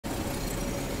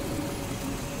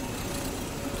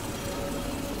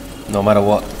No matter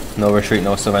what. No retreat,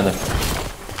 no surrender.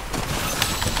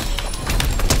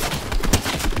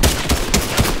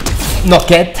 Not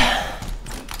yet.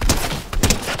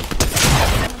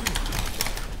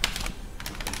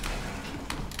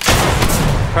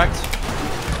 Cracked.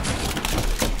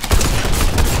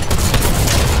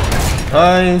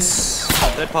 Nice.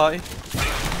 Dead party.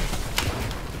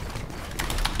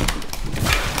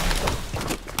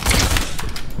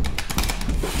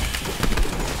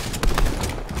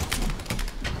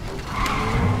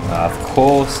 Of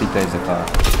course he plays the car.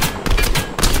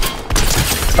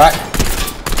 Crack.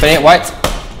 Finish it, white.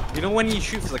 You know when you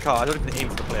shoot for the car, I don't even aim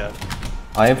for the player.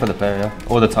 I aim for the player, yeah.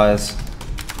 Or the tires.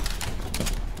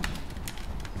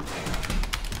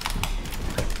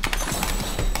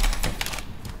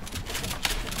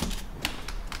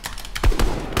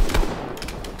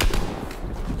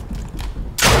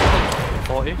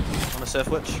 On a surf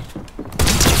witch.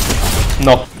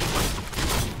 No.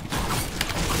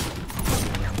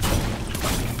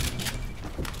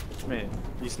 Mate,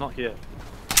 he's not here.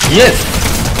 He is!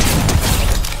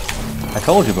 I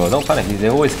told you, bro, don't panic.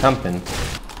 They're always camping.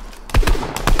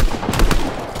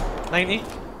 90.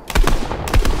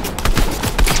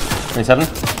 27.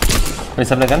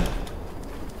 27 again.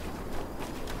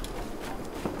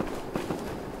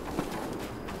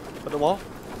 At the wall.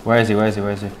 Where is he? Where is he?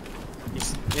 Where is he?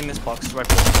 He's in this box right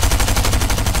below.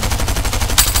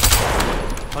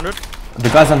 100. The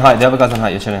guy's on height. The other guy's on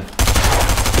height. You're chilling.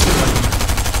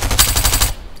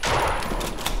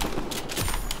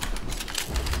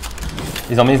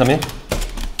 He's on me. He's on me.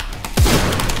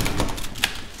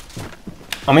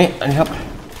 On me. I need help.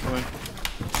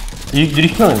 Did you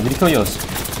kill him? Did you kill yours?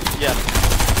 Yeah.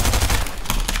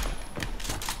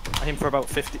 I aim for about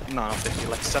 50. No, not 50.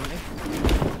 Like 70.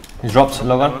 He's dropped.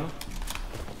 Logan.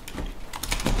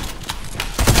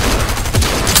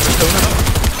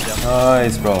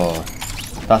 Nice, bro.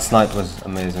 That snipe was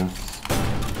amazing.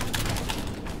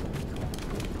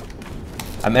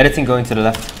 I'm editing going to the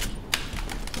left.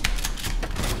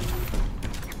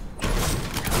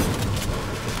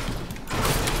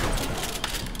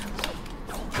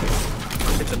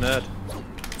 It's a nerd.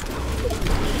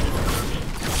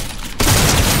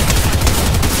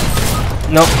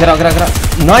 No, get out, get out, get out.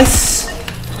 Nice!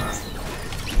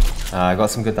 I got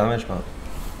some good damage, man.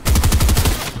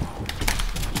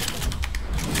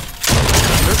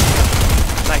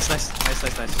 Nice.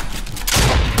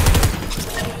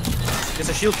 It's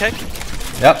a shield keg.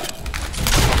 Yep.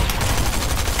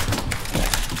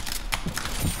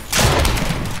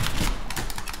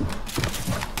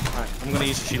 Alright, I'm gonna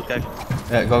use the shield keg.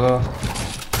 Yeah, go.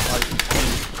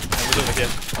 We'll do it again.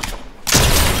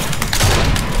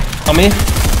 On me.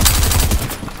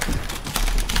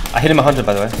 I hit him 100,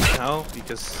 by the way. No,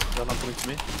 because they're not coming to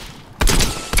me.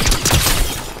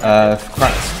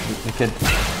 Cracked. The kid.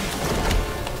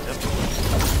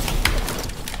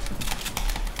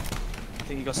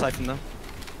 I think you got sight from them.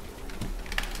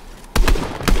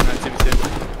 Right,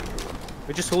 2v2.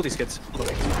 We just hold these kids.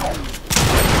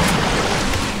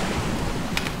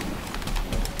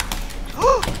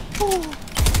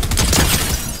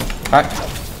 Cracked.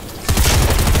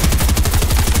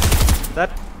 That.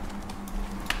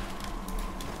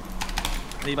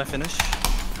 Need my finish.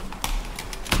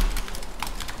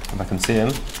 If I can see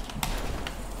him.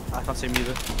 I can't see him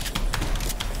either.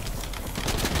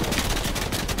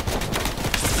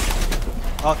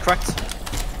 Oh, cracked.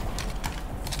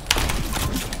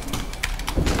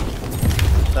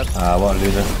 What a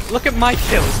loser. Look at my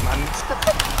kills, man.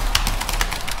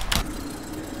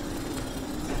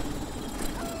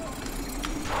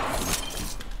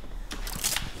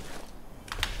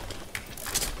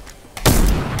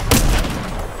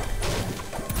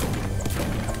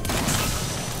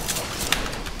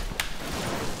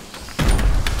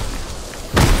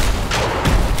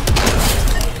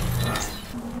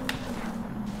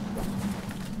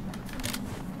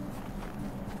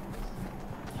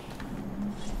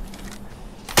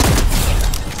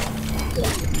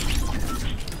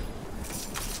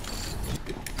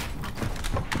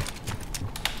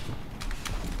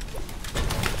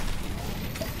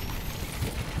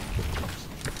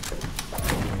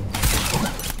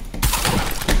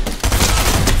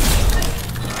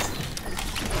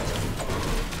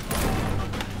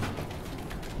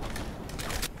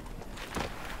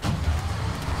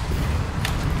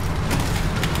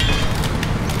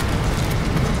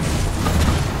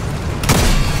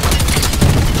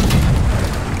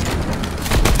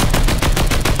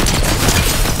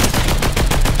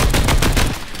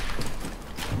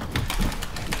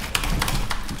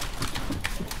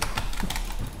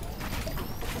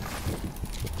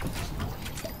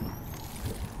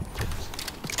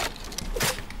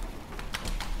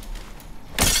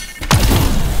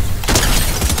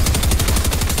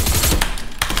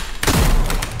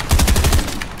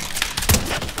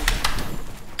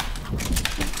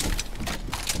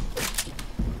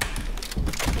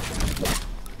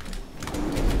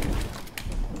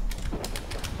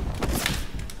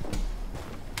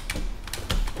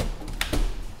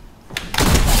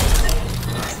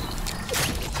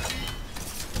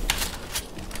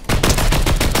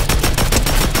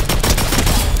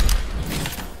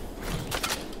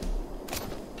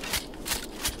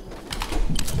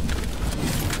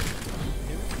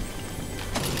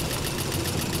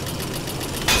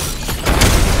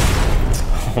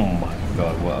 Oh my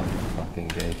god, what a fucking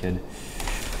gay kid.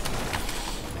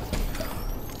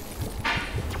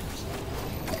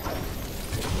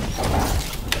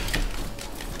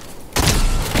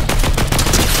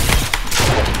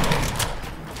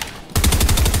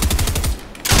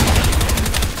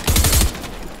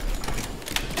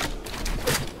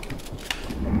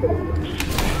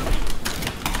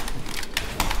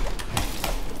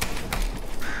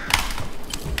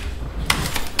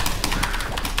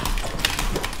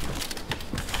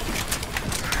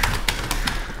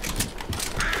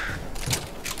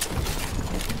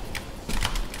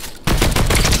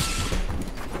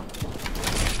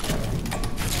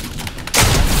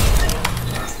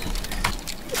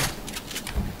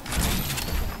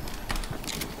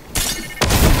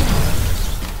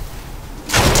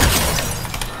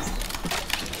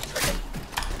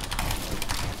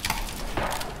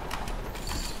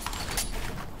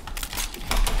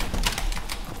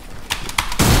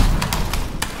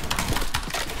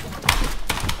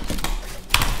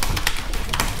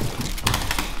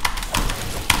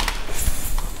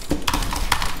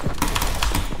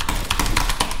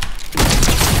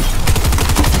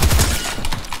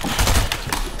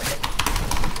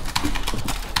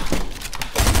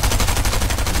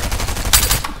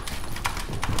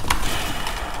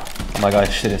 My guy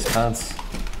shit his pants.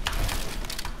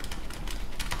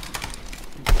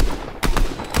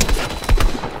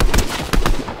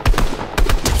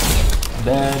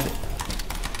 Dead.